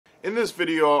In this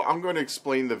video, I'm going to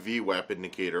explain the VWAP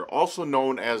indicator, also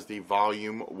known as the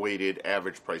volume weighted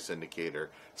average price indicator,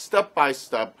 step by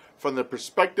step from the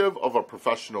perspective of a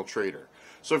professional trader.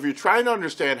 So if you're trying to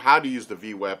understand how to use the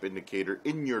VWAP indicator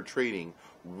in your trading,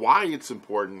 why it's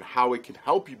important, how it can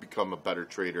help you become a better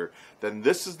trader, then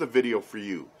this is the video for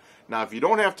you. Now, if you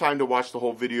don't have time to watch the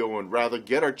whole video and rather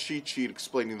get our cheat sheet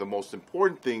explaining the most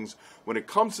important things when it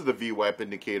comes to the VWAP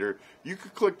indicator, you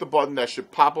can click the button that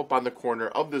should pop up on the corner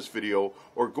of this video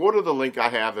or go to the link I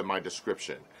have in my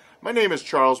description. My name is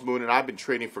Charles Moon and I've been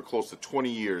trading for close to 20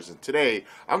 years, and today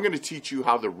I'm going to teach you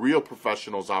how the real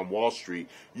professionals on Wall Street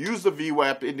use the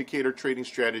VWAP indicator trading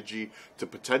strategy to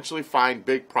potentially find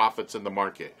big profits in the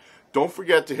market. Don't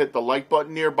forget to hit the like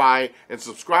button nearby and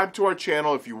subscribe to our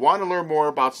channel if you want to learn more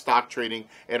about stock trading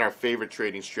and our favorite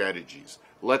trading strategies.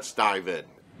 Let's dive in.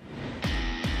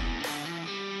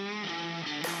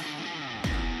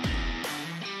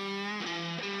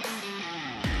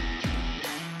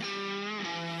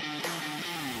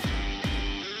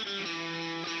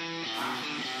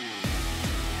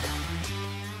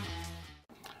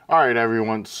 All right,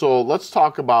 everyone, so let's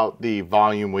talk about the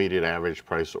volume weighted average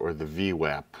price, or the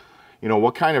VWAP. You know,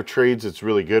 what kind of trades it's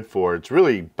really good for. It's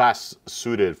really best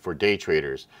suited for day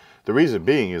traders. The reason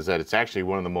being is that it's actually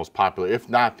one of the most popular, if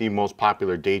not the most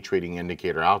popular, day trading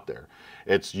indicator out there.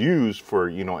 It's used for,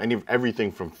 you know,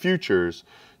 everything from futures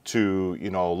to,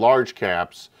 you know, large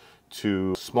caps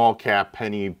to small cap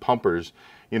penny pumpers.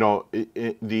 You know,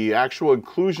 the actual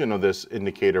inclusion of this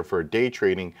indicator for day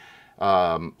trading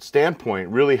standpoint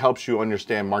really helps you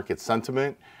understand market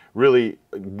sentiment, really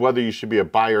whether you should be a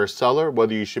buyer or seller,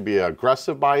 whether you should be an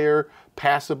aggressive buyer,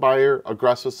 passive buyer,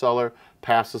 aggressive seller,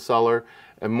 passive seller,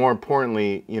 and more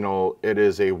importantly, you know, it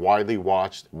is a widely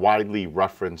watched, widely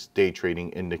referenced day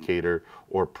trading indicator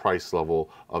or price level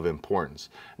of importance.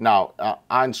 Now,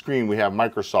 on screen we have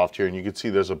Microsoft here, and you can see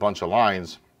there's a bunch of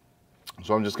lines.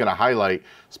 So I'm just going to highlight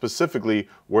specifically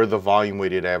where the volume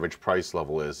weighted average price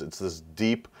level is. It's this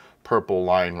deep purple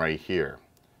line right here.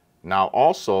 Now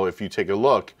also, if you take a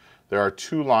look, there are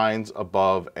two lines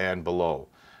above and below.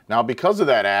 Now because of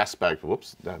that aspect,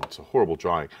 whoops, that's a horrible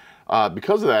drawing.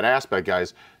 Because of that aspect,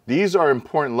 guys, these are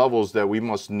important levels that we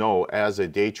must know as a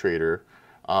day trader,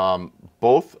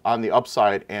 both on the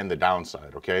upside and the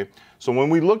downside, okay? So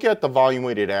when we look at the volume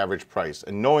weighted average price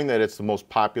and knowing that it's the most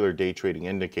popular day trading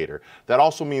indicator, that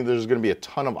also means there's going to be a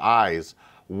ton of eyes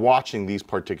watching these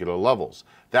particular levels.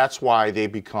 That's why they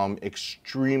become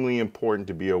extremely important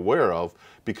to be aware of,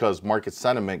 because market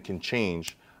sentiment can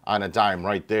change on a dime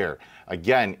right there.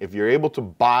 Again, if you're able to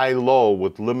buy low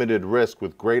with limited risk,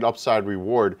 with great upside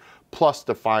reward, plus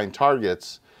defined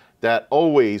targets, that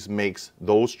always makes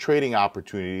those trading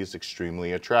opportunities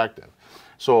extremely attractive.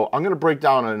 So I'm going to break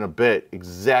down in a bit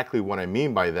exactly what I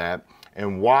mean by that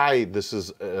and why this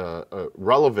is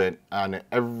relevant on an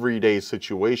everyday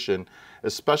situation,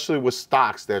 especially with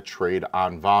stocks that trade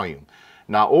on volume.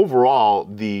 Now, overall,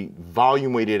 the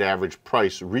volume weighted average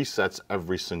price resets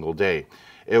every single day.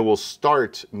 It will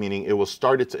start, meaning it will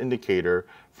start its indicator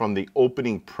from the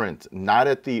opening print, not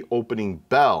at the opening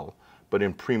bell, but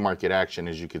in pre-market action,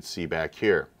 as you can see back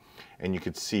here, and you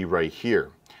can see right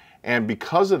here. And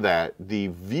because of that, the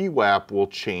VWAP will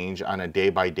change on a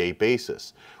day-by-day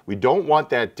basis. We don't want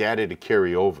that data to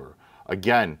carry over.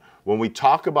 Again, when we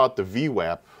talk about the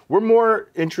VWAP, we're more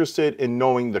interested in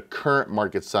knowing the current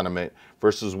market sentiment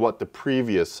versus what the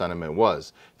previous sentiment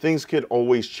was. Things could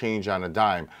always change on a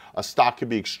dime. A stock could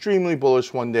be extremely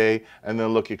bullish one day and then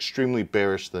look extremely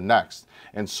bearish the next.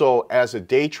 And so as a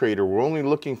day trader, we're only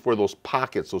looking for those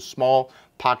pockets, those small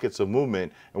pockets of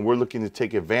movement, and we're looking to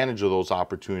take advantage of those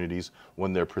opportunities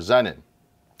when they're presented.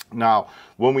 Now,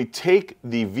 when we take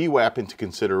the VWAP into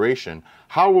consideration,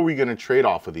 how are we going to trade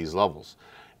off of these levels?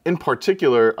 In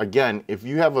particular, again, if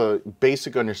you have a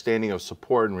basic understanding of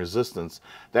support and resistance,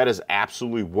 that is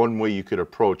absolutely one way you could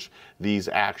approach these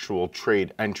actual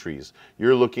trade entries.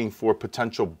 You're looking for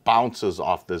potential bounces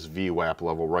off this VWAP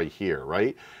level right here,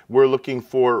 right? We're looking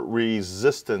for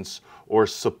resistance or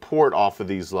support off of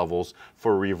these levels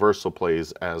for reversal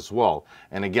plays as well.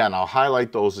 And again, I'll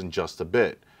highlight those in just a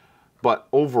bit. But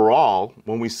overall,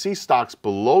 when we see stocks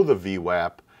below the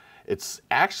VWAP, it's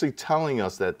actually telling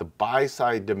us that the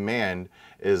buy-side demand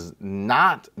is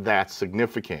not that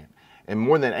significant. And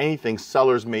more than anything,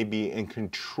 sellers may be in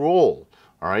control,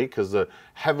 all right, because the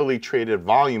heavily traded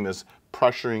volume is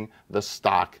pressuring the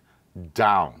stock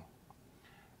down.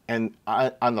 And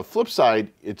on the flip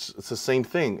side, it's the same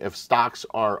thing. If stocks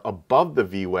are above the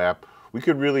VWAP, we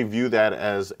could really view that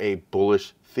as a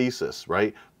bullish thesis,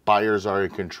 right? Buyers are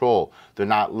in control. They're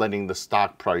not letting the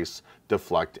stock price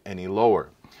deflect any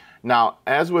lower. Now,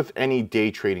 as with any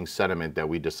day trading sentiment that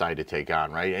we decide to take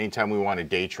on, right? Anytime we want to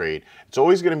day trade, it's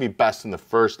always going to be best in the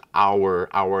first hour,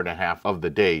 hour and a half of the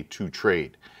day to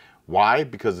trade. Why?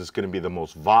 Because it's going to be the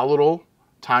most volatile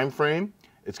time frame,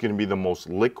 it's going to be the most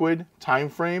liquid time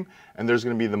frame, and there's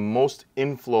going to be the most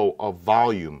inflow of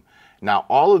volume. Now,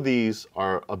 all of these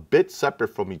are a bit separate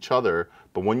from each other,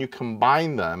 but when you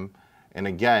combine them, and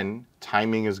again,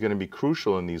 timing is going to be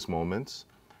crucial in these moments,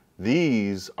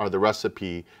 these are the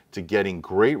recipe to getting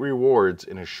great rewards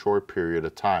in a short period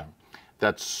of time.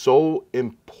 That's so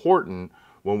important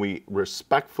when we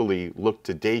respectfully look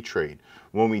to day trade.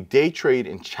 When we day trade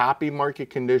in choppy market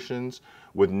conditions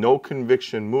with no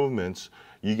conviction movements,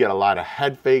 you get a lot of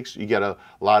head fakes, you get a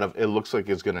lot of, it looks like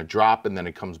it's gonna drop and then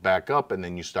it comes back up and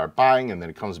then you start buying and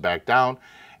then it comes back down,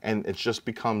 and it just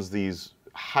becomes these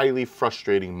highly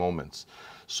frustrating moments.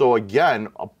 So again,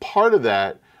 a part of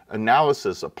that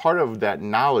analysis, a part of that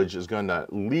knowledge is going to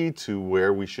lead to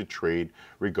where we should trade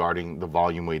regarding the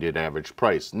volume weighted average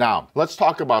price. Now, let's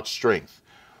talk about strength.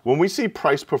 When we see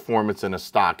price performance in a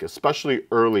stock, especially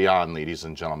early on, ladies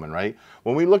and gentlemen, right?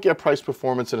 When we look at price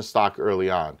performance in a stock early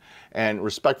on, and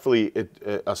respectfully,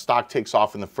 a stock takes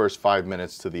off in the first 5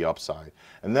 minutes to the upside,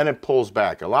 and then it pulls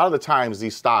back. A lot of the times,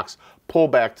 these stocks pull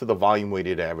back to the volume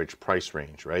weighted average price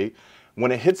range, right?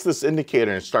 When it hits this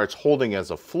indicator and starts holding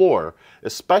as a floor,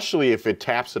 especially if it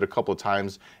taps it a couple of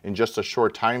times in just a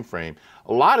short time frame,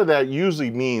 a lot of that usually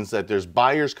means that there's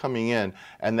buyers coming in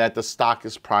and that the stock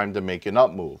is primed to make an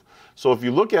up move. So if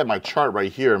you look at my chart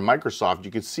right here in Microsoft,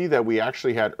 you can see that we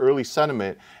actually had early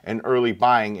sentiment and early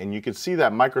buying, and you can see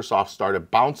that Microsoft started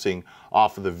bouncing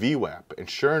off of the VWAP. And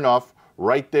sure enough,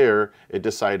 right there, it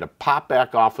decided to pop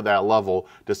back off of that level,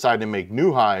 decided to make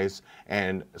new highs,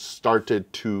 and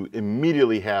started to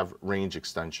immediately have range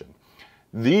extension.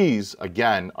 These,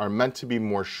 again, are meant to be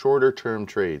more shorter term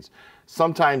trades.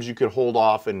 Sometimes you could hold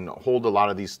off and hold a lot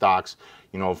of these stocks,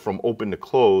 you know, from open to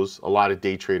close. A lot of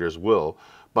day traders will,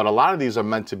 but a lot of these are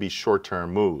meant to be short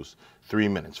term moves, 3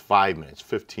 minutes, 5 minutes,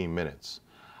 15 minutes.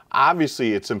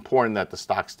 Obviously, it's important that the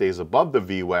stock stays above the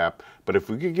VWAP, but if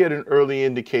we could get an early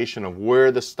indication of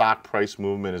where the stock price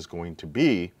movement is going to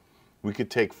be, we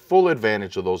could take full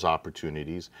advantage of those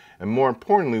opportunities. And more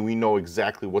importantly, we know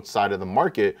exactly what side of the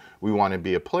market we want to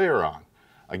be a player on.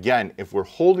 Again, if we're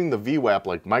holding the VWAP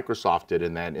like Microsoft did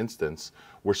in that instance,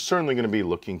 we're certainly going to be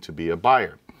looking to be a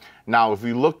buyer. Now, if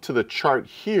we look to the chart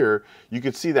here, you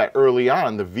can see that early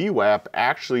on, the VWAP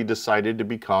actually decided to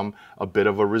become a bit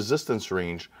of a resistance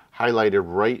range, highlighted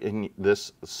right in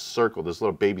this circle, this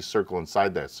little baby circle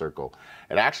inside that circle.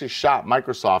 It actually shot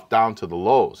Microsoft down to the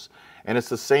lows. And it's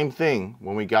the same thing.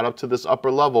 When we got up to this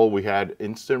upper level, we had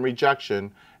instant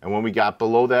rejection. And when we got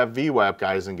below that VWAP,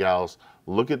 guys and gals,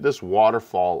 look at this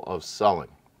waterfall of selling.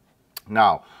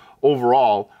 Now,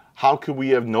 overall, how could we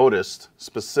have noticed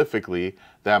specifically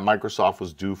that Microsoft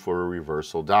was due for a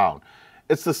reversal down?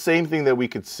 It's the same thing that we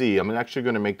could see. I'm actually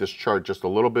going to make this chart just a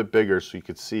little bit bigger so you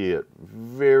could see it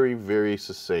very, very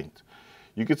succinct.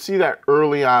 You could see that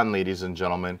early on, ladies and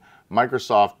gentlemen,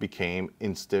 Microsoft became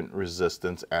instant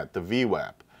resistance at the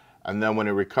VWAP. And then when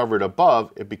it recovered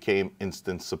above, it became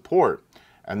instant support.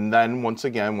 And then once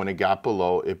again, when it got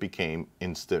below, it became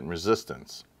instant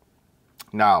resistance.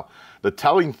 Now, the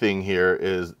telling thing here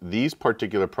is these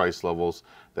particular price levels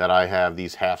that I have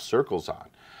these half circles on.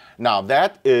 Now,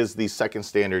 that is the second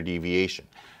standard deviation.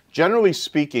 Generally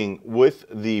speaking, with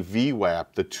the VWAP,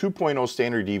 the 2.0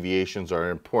 standard deviations are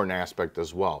an important aspect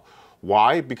as well.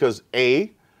 Why? Because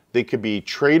A, they could be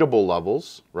tradable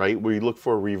levels, right? We look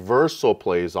for reversal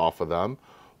plays off of them.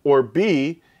 Or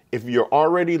B, if you're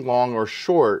already long or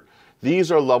short,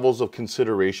 these are levels of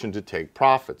consideration to take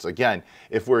profits. Again,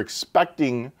 if we're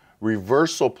expecting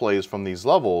reversal plays from these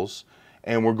levels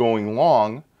and we're going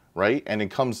long, right, and it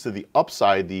comes to the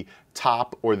upside, the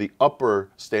top or the upper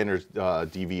standard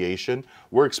deviation,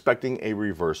 we're expecting a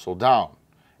reversal down.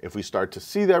 If we start to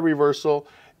see that reversal,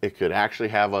 it could actually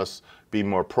have us be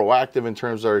more proactive in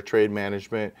terms of our trade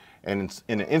management. And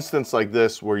in an instance like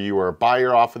this, where you are a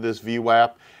buyer off of this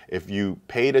VWAP, if you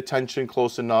paid attention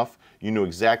close enough, you knew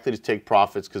exactly to take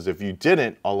profits, because if you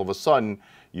didn't, all of a sudden,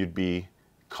 you'd be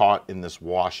caught in this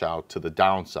washout to the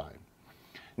downside.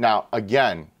 Now,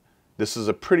 again, this is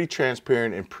a pretty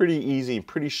transparent and pretty easy,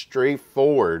 pretty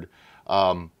straightforward,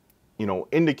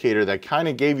 indicator that kind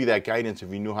of gave you that guidance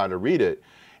if you knew how to read it.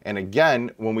 And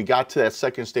again, when we got to that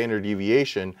second standard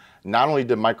deviation, not only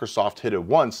did Microsoft hit it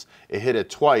once, it hit it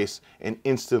twice and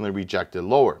instantly rejected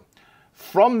lower.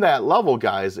 From that level,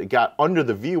 guys, it got under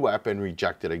the VWAP and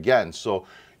rejected again. So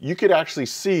you could actually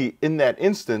see in that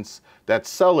instance that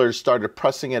sellers started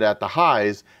pressing it at the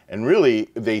highs, and really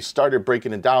they started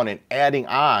breaking it down and adding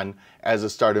on as it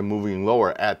started moving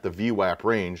lower at the VWAP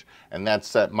range, and that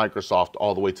set Microsoft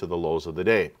all the way to the lows of the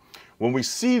day. When we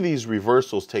see these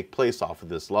reversals take place off of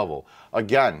this level,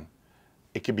 again,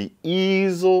 it can be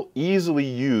easily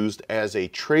used as a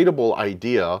tradable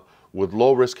idea with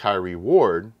low risk, high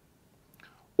reward,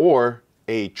 or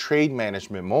a trade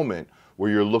management moment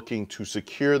where you're looking to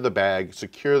secure the bag,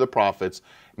 secure the profits,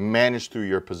 manage through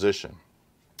your position.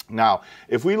 Now,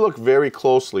 if we look very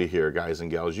closely here, guys and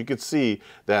gals, you could see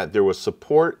that there was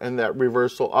support in that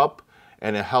reversal up,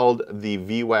 and it held the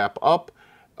VWAP up,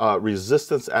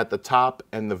 resistance at the top,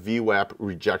 and the VWAP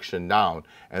rejection down,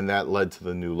 and that led to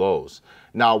the new lows.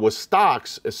 Now, with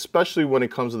stocks, especially when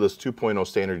it comes to this 2.0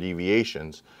 standard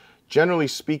deviations, generally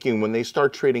speaking, when they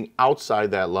start trading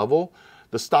outside that level,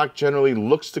 the stock generally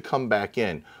looks to come back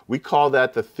in. We call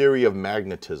that the theory of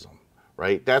magnetism,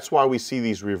 right? That's why we see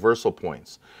these reversal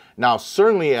points. Now,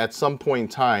 certainly at some point in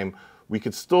time, we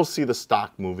could still see the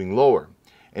stock moving lower.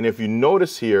 And if you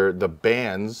notice here, the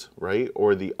bands, right,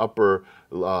 or the upper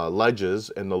ledges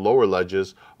and the lower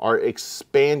ledges are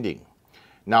expanding.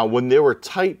 Now, when they were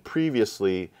tight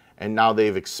previously and now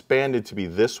they've expanded to be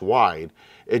this wide,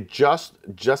 it just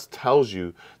tells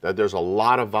you that there's a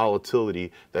lot of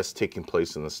volatility that's taking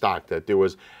place in the stock, that there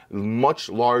was much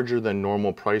larger than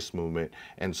normal price movement,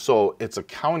 and so it's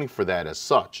accounting for that as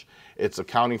such. It's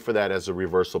accounting for that as a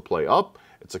reversal play up.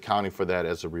 It's accounting for that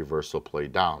as a reversal play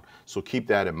down. So keep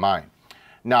that in mind.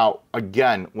 Now,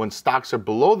 again, when stocks are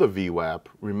below the VWAP,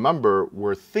 remember,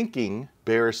 we're thinking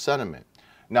bearish sentiment.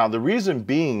 Now, the reason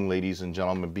being, ladies and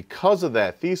gentlemen, because of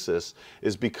that thesis,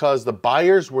 is because the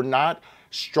buyers were not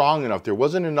strong enough. There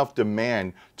wasn't enough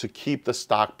demand to keep the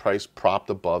stock price propped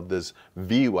above this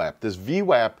VWAP. This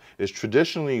VWAP is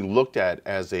traditionally looked at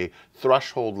as a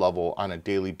threshold level on a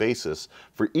daily basis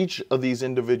for each of these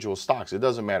individual stocks. It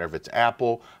doesn't matter if it's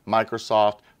Apple,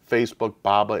 Microsoft, Facebook,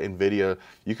 BABA, NVIDIA.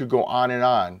 You could go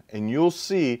on, and you'll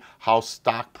see how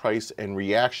stock price and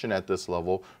reaction at this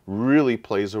level really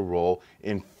plays a role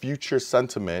in future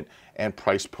sentiment and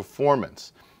price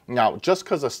performance. Now, just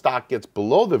because a stock gets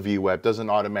below the VWAP doesn't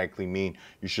automatically mean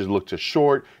you should look to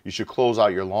short, you should close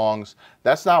out your longs.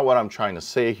 That's not what I'm trying to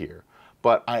say here.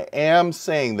 But I am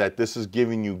saying that this is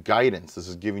giving you guidance. This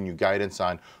is giving you guidance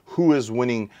on who is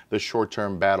winning the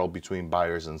short-term battle between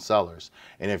buyers and sellers.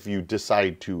 And if you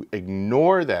decide to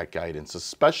ignore that guidance,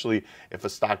 especially if a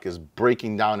stock is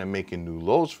breaking down and making new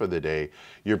lows for the day,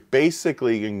 you're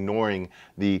basically ignoring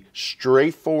the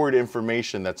straightforward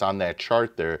information that's on that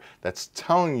chart there that's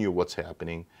telling you what's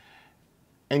happening.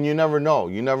 And you never know.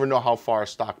 You never know how far a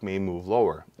stock may move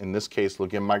lower. In this case,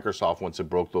 look at Microsoft. Once it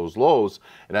broke those lows,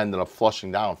 it ended up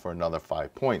flushing down for another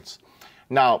 5 points.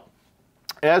 Now,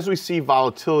 as we see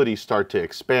volatility start to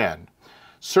expand,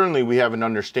 certainly we have an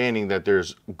understanding that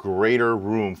there's greater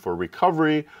room for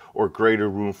recovery or greater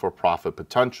room for profit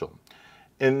potential.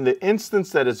 In the instance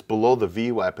that it's below the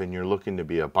VWAP and you're looking to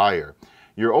be a buyer,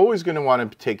 you're always going to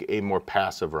want to take a more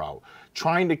passive route.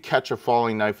 Trying to catch a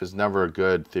falling knife is never a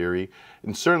good theory.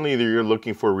 And certainly you're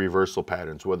looking for reversal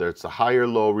patterns, whether it's a high or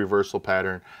low reversal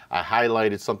pattern. I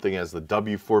highlighted something as the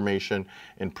W formation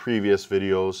in previous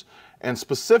videos. And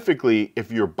specifically,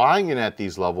 if you're buying in at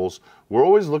these levels, we're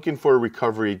always looking for a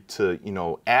recovery to,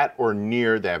 at or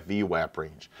near that VWAP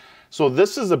range. So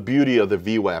this is the beauty of the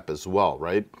VWAP as well,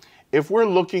 right? If we're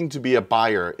looking to be a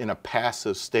buyer in a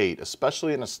passive state,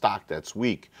 especially in a stock that's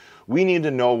weak, we need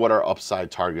to know what our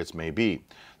upside targets may be.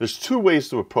 There's two ways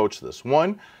to approach this.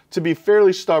 One, to be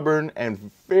fairly stubborn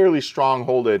and fairly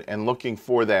strong-holded and looking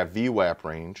for that VWAP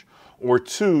range. Or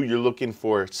two, you're looking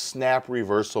for snap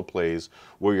reversal plays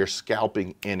where you're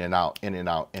scalping in and out, in and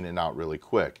out, in and out really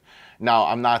quick. Now,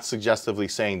 I'm not suggestively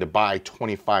saying to buy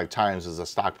 25 times as the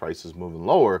stock price is moving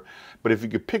lower, but if you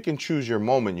could pick and choose your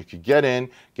moment, you could get in,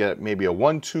 get maybe a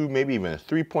 1, 2, maybe even a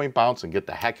 3-point bounce and get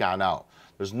the heck on out.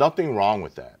 There's nothing wrong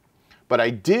with that. But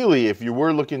ideally, if you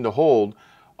were looking to hold,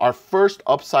 our first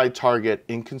upside target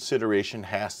in consideration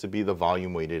has to be the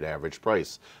volume weighted average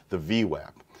price, the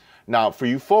VWAP. Now, for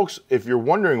you folks, if you're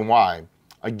wondering why,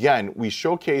 again, we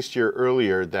showcased here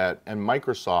earlier that in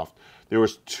Microsoft, there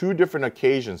was 2 different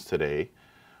occasions today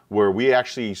where we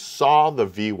actually saw the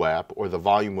VWAP, or the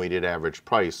volume weighted average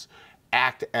price,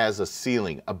 act as a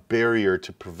ceiling, a barrier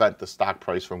to prevent the stock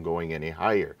price from going any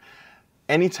higher.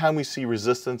 Anytime we see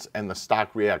resistance and the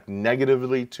stock react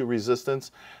negatively to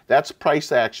resistance, that's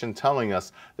price action telling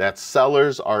us that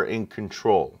sellers are in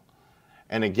control.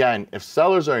 And again, if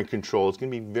sellers are in control, it's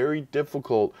going to be very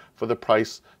difficult for the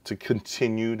price to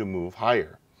continue to move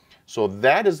higher. So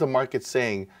that is the market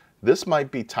saying this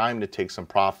might be time to take some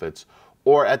profits,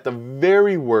 or at the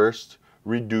very worst,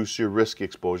 reduce your risk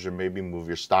exposure, maybe move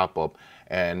your stop up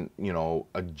and, you know,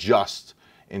 adjust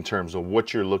in terms of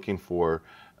what you're looking for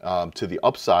to the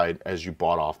upside as you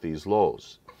bought off these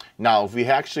lows. Now, if we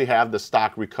actually have the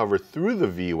stock recover through the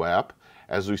VWAP,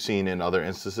 as we've seen in other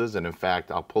instances, and in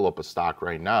fact, I'll pull up a stock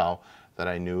right now that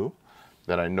I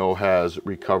know has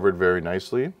recovered very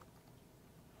nicely.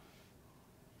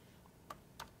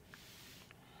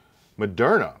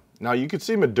 Moderna. Now you can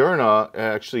see Moderna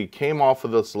actually came off of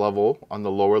this level on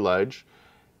the lower ledge,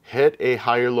 hit a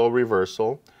higher low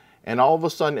reversal, and all of a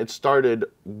sudden it started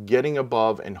getting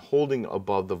above and holding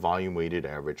above the volume weighted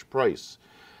average price.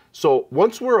 So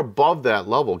once we're above that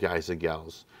level, guys and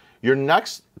gals, your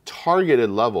next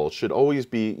targeted level should always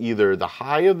be either the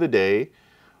high of the day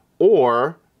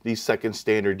or the second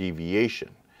standard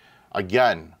deviation.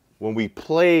 Again, when we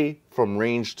play from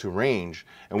range to range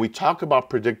and we talk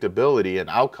about predictability and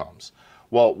outcomes,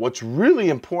 well, what's really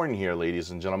important here,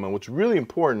 ladies and gentlemen, what's really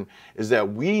important is that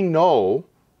we know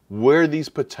where these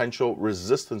potential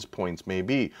resistance points may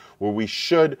be, where we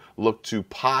should look to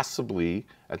possibly,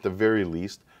 at the very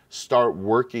least, start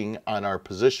working on our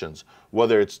positions,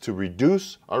 whether it's to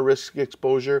reduce our risk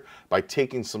exposure by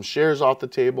taking some shares off the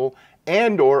table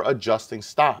and or adjusting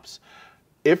stops.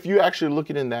 If you actually look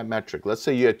at it in that metric, let's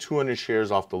say you had 200 shares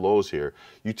off the lows here,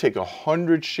 you take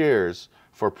 100 shares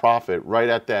for profit right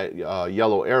at that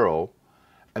yellow arrow,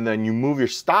 and then you move your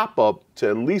stop up to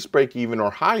at least break even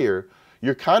or higher,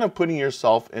 you're kind of putting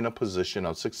yourself in a position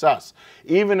of success.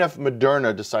 Even if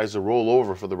Moderna decides to roll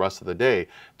over for the rest of the day,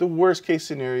 the worst case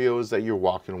scenario is that you're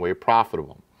walking away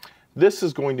profitable. This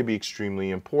is going to be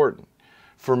extremely important.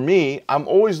 For me, I'm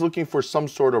always looking for some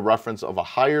sort of reference of a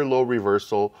higher low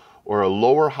reversal or a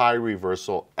lower high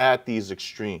reversal at these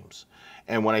extremes.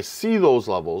 And when I see those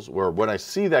levels, when I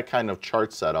see that kind of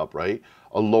chart setup, right,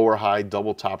 a lower high,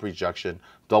 double top rejection,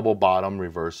 double bottom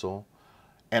reversal,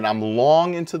 and I'm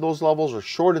long into those levels or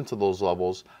short into those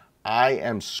levels, I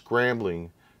am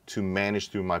scrambling to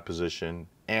manage through my position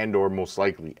and or most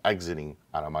likely exiting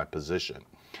out of my position.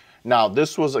 Now,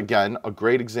 this was, again, a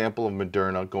great example of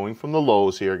Moderna going from the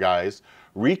lows here, guys,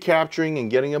 recapturing and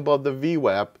getting above the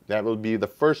VWAP. That would be the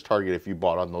first target if you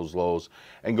bought on those lows,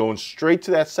 and going straight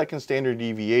to that second standard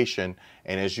deviation.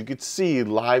 And as you can see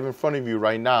live in front of you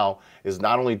right now, is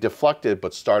not only deflected,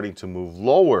 but starting to move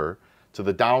lower to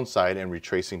the downside and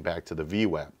retracing back to the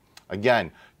VWAP.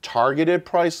 Again, targeted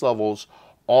price levels,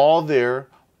 all there,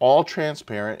 all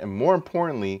transparent, and more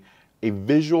importantly, a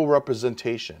visual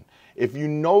representation. If you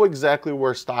know exactly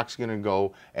where stock's gonna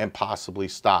go and possibly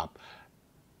stop,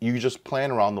 you just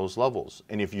plan around those levels.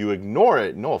 And if you ignore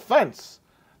it, no offense,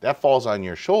 that falls on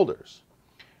your shoulders.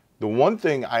 The one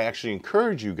thing I actually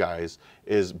encourage you guys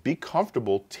is be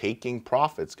comfortable taking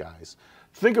profits, guys.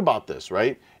 Think about this,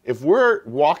 right? If we're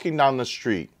walking down the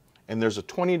street and there's a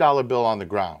 $20 bill on the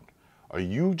ground, are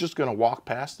you just gonna walk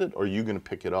past it or are you gonna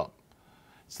pick it up?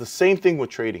 It's the same thing with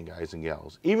trading, guys and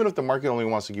gals. Even if the market only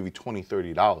wants to give you $20,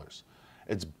 $30,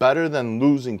 it's better than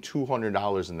losing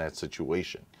 $200 in that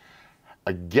situation.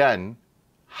 Again,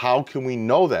 how can we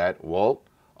know that? Well,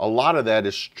 a lot of that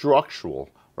is structural,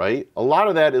 right? A lot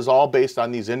of that is all based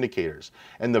on these indicators.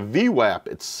 And the VWAP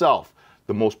itself,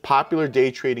 the most popular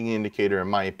day trading indicator, in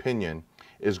my opinion,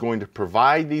 is going to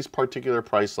provide these particular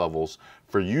price levels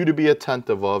for you to be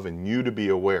attentive of and you to be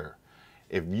aware.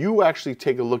 If you actually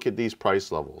take a look at these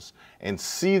price levels and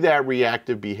see that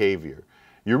reactive behavior,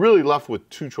 you're really left with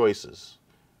two choices.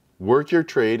 Work your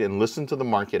trade and listen to the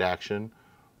market action,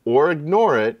 or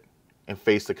ignore it and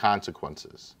face the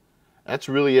consequences. That's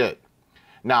really it.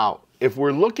 Now, if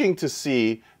we're looking to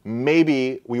see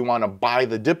maybe we want to buy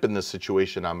the dip in this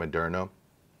situation on Moderna,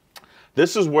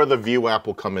 this is where the VWAP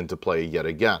will come into play yet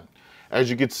again. As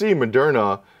you can see,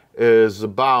 Moderna is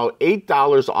about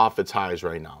 $8 off its highs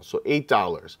right now. So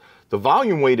 $8. The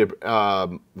volume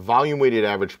weighted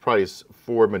average price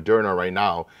for Moderna right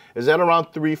now is at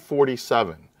around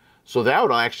 347. So that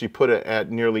would actually put it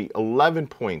at nearly 11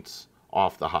 points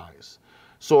off the highs.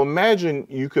 So imagine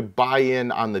you could buy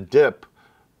in on the dip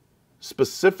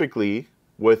specifically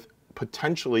with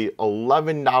potentially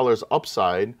 $11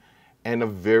 upside and a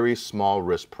very small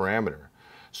risk parameter.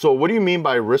 So what do you mean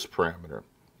by risk parameter?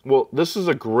 Well, this is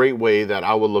a great way that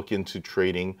I would look into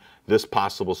trading this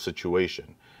possible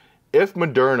situation. If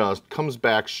Moderna comes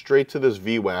back straight to this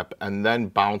VWAP and then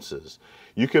bounces,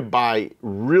 you could buy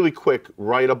really quick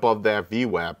right above that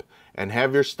VWAP and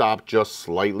have your stop just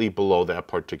slightly below that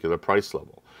particular price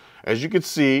level. As you can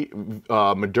see,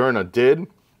 Moderna did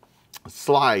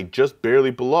slide just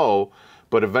barely below,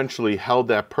 but eventually held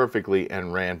that perfectly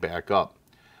and ran back up.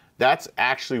 That's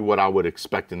actually what I would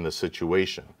expect in this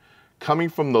situation. Coming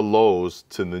from the lows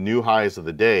to the new highs of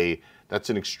the day, that's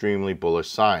an extremely bullish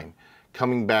sign.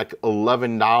 Coming back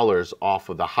 $11 off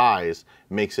of the highs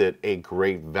makes it a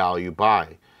great value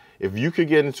buy. If you could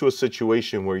get into a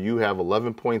situation where you have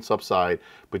 11 points upside,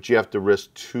 but you have to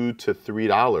risk $2 to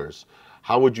 $3,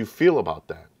 how would you feel about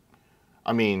that?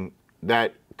 I mean,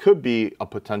 that could be a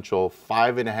potential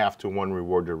 5.5 to 1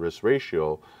 reward to risk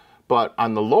ratio, but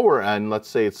on the lower end, let's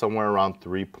say it's somewhere around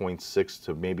 3.6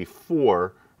 to maybe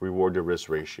 4 reward to risk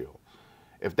ratio.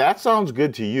 If that sounds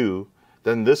good to you,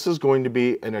 then this is going to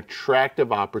be an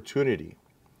attractive opportunity.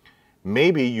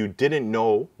 Maybe you didn't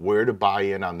know where to buy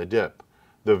in on the dip.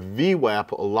 The VWAP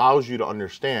allows you to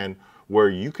understand where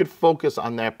you could focus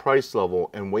on that price level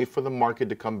and wait for the market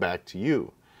to come back to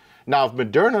you. Now, if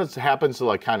Moderna happens to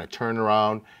like kind of turn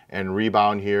around and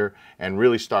rebound here and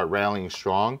really start rallying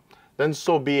strong, then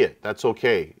so be it. That's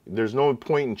okay. There's no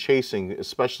point in chasing,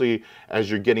 especially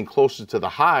as you're getting closer to the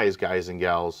highs, guys and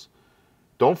gals.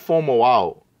 Don't FOMO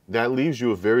out. That leaves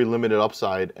you a very limited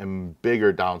upside and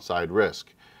bigger downside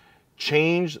risk.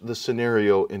 Change the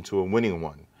scenario into a winning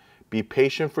one. Be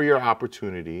patient for your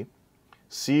opportunity.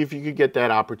 See if you could get that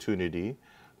opportunity.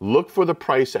 Look for the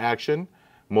price action.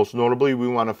 Most notably, we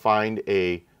want to find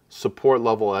a support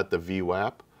level at the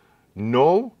VWAP.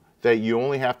 Know that you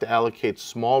only have to allocate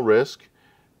small risk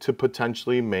to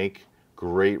potentially make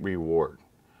great reward.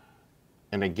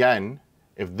 And again,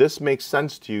 if this makes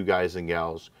sense to you guys and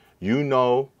gals, you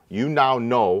now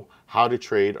know how to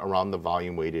trade around the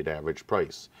volume weighted average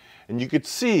price. And you could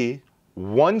see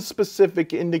one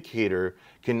specific indicator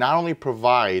can not only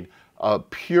provide a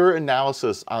pure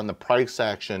analysis on the price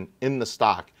action in the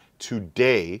stock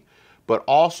today, but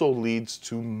also leads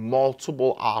to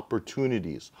multiple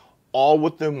opportunities, all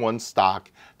within one stock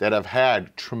that have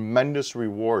had tremendous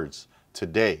rewards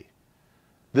today.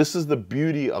 This is the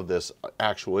beauty of this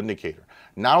actual indicator.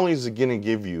 Not only is it going to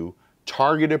give you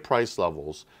targeted price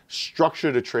levels,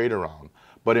 structure to trade around,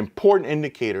 but important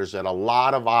indicators that a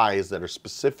lot of eyes that are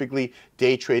specifically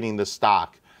day trading the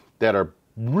stock that are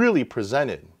really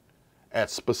presented at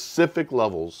specific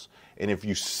levels. And if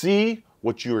you see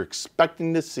what you're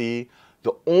expecting to see,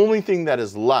 the only thing that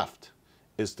is left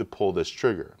is to pull this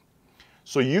trigger.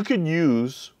 So you could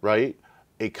use, right,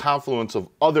 a confluence of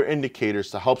other indicators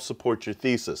to help support your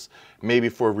thesis. Maybe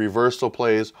for reversal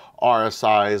plays,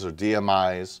 RSIs or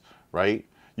DMIs, right?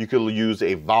 You could use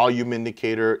a volume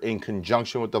indicator in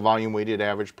conjunction with the volume weighted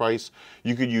average price.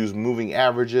 You could use moving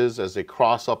averages as they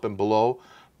cross up and below.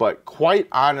 But quite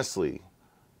honestly,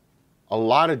 a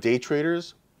lot of day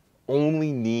traders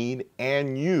only need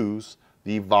and use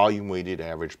the volume weighted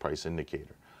average price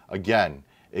indicator. Again,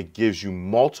 it gives you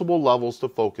multiple levels to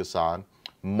focus on,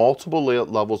 multiple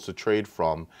levels to trade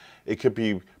from. It could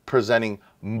be presenting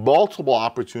multiple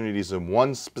opportunities in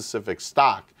one specific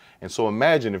stock. And so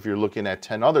imagine if you're looking at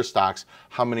 10 other stocks,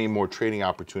 how many more trading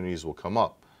opportunities will come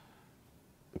up?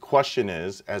 The question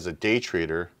is, as a day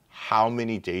trader, how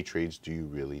many day trades do you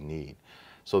really need?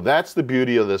 So that's the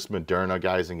beauty of this Moderna,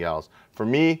 guys and gals. For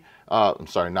me, I'm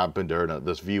sorry, not Moderna,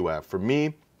 this VWAP. For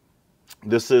me,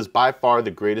 this is by far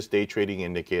the greatest day trading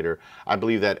indicator. I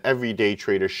believe that every day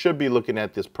trader should be looking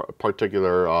at this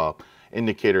particular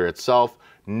indicator itself.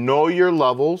 Know your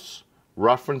levels,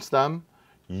 reference them,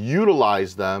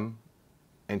 utilize them,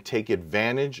 and take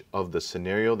advantage of the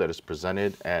scenario that is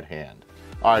presented at hand.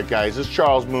 All right, guys, it's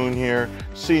Charles Moon here,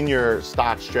 Senior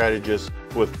Stock Strategist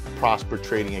with Prosper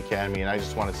Trading Academy, and I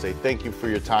just want to say thank you for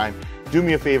your time. Do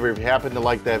me a favor, if you happen to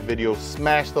like that video,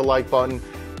 smash the like button,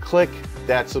 click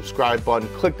that subscribe button,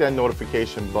 click that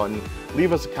notification button,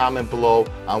 leave us a comment below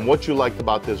on what you liked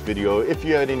about this video. If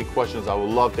you had any questions, I would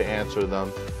love to answer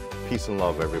them. Peace and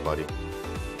love, everybody.